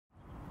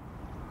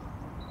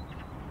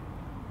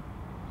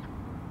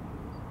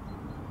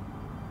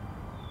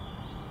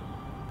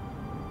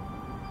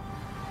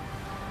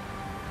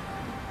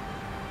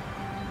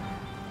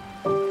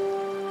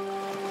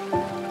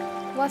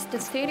what's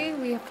the city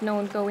we have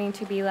known going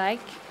to be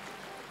like?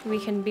 We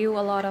can build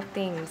a lot of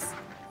things.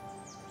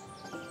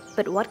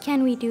 But what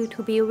can we do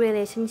to build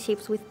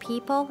relationships with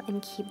people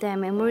and keep their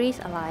memories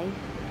alive?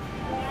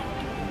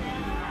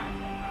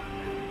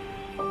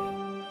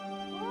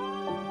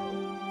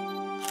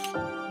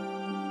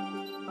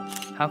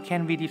 How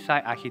can we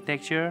design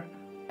architecture,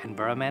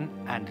 environment,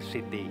 and the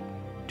city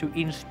to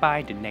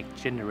inspire the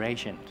next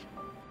generations?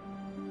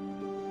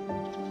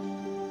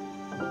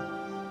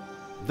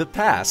 The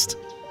past,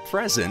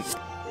 present,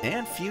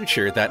 and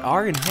future that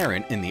are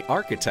inherent in the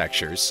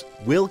architectures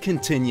will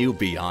continue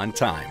beyond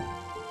time.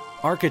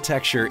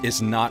 Architecture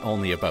is not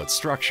only about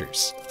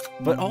structures,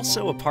 but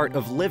also a part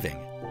of living,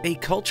 a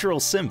cultural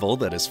symbol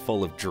that is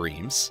full of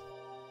dreams,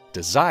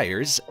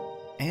 desires,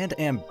 and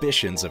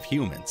ambitions of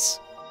humans.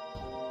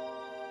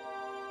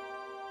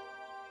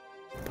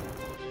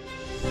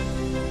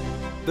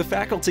 The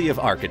Faculty of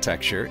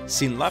Architecture,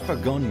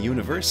 Silpakorn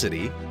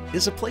University,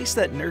 is a place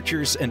that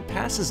nurtures and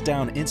passes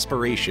down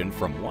inspiration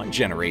from one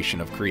generation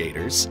of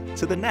creators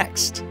to the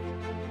next.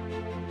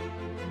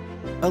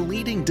 A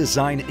leading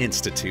design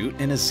institute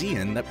in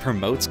ASEAN that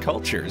promotes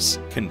cultures,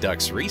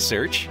 conducts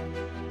research,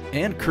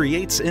 and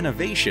creates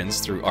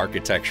innovations through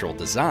architectural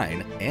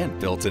design and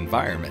built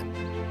environment.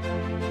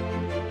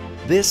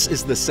 This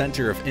is the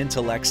center of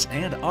intellects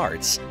and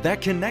arts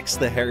that connects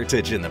the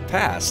heritage in the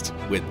past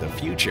with the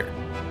future.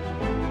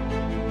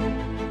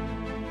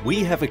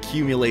 We have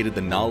accumulated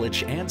the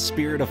knowledge and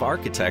spirit of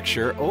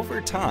architecture over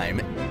time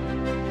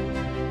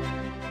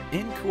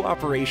in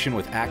cooperation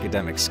with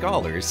academic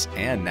scholars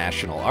and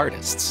national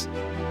artists.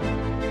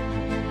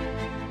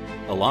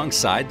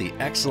 Alongside the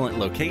excellent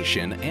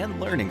location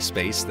and learning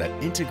space that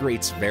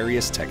integrates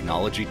various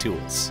technology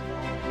tools.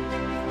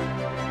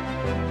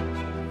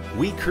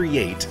 We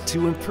create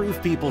to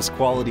improve people's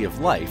quality of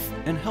life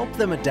and help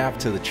them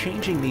adapt to the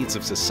changing needs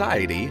of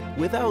society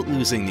without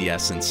losing the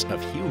essence of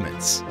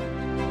humans.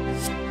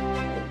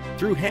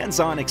 Through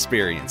hands-on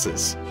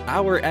experiences,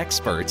 our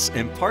experts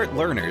impart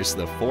learners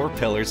the 4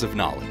 pillars of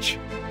knowledge: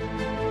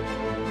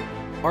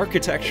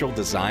 architectural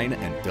design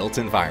and built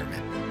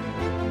environment,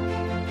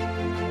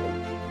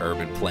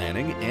 urban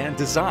planning and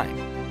design,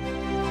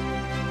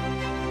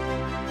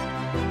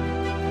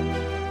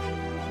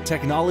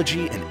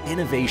 technology and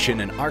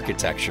innovation in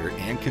architecture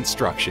and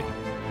construction,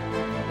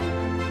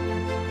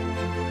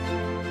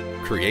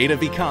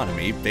 creative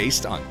economy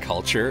based on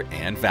culture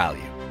and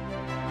value.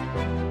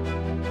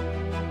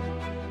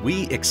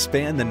 We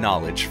expand the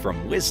knowledge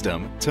from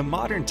wisdom to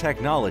modern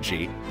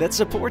technology that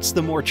supports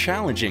the more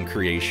challenging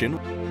creation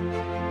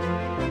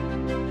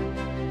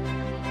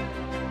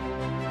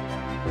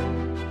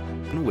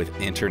with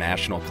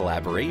international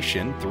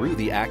collaboration through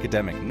the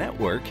academic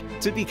network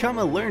to become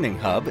a learning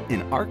hub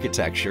in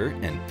architecture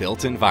and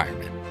built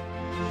environment.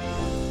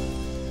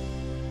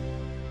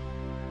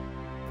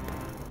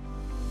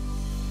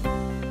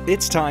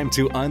 It's time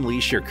to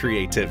unleash your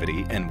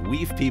creativity and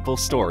weave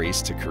people's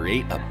stories to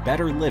create a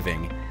better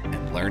living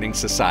and learning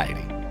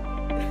society.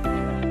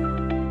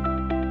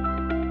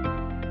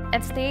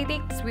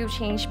 Aesthetics will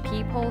change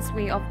people's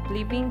way of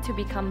living to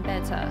become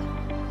better.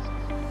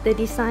 The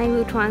design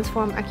will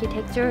transform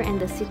architecture and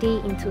the city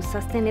into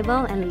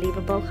sustainable and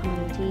livable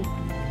community.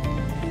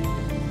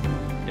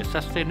 The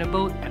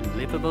sustainable and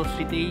livable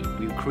city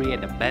will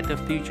create a better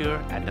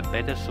future and a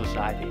better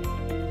society.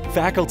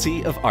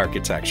 Faculty of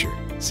Architecture,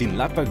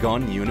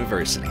 Silpakorn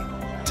University.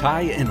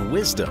 Tie in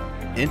wisdom,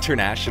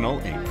 international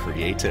in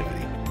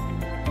creativity.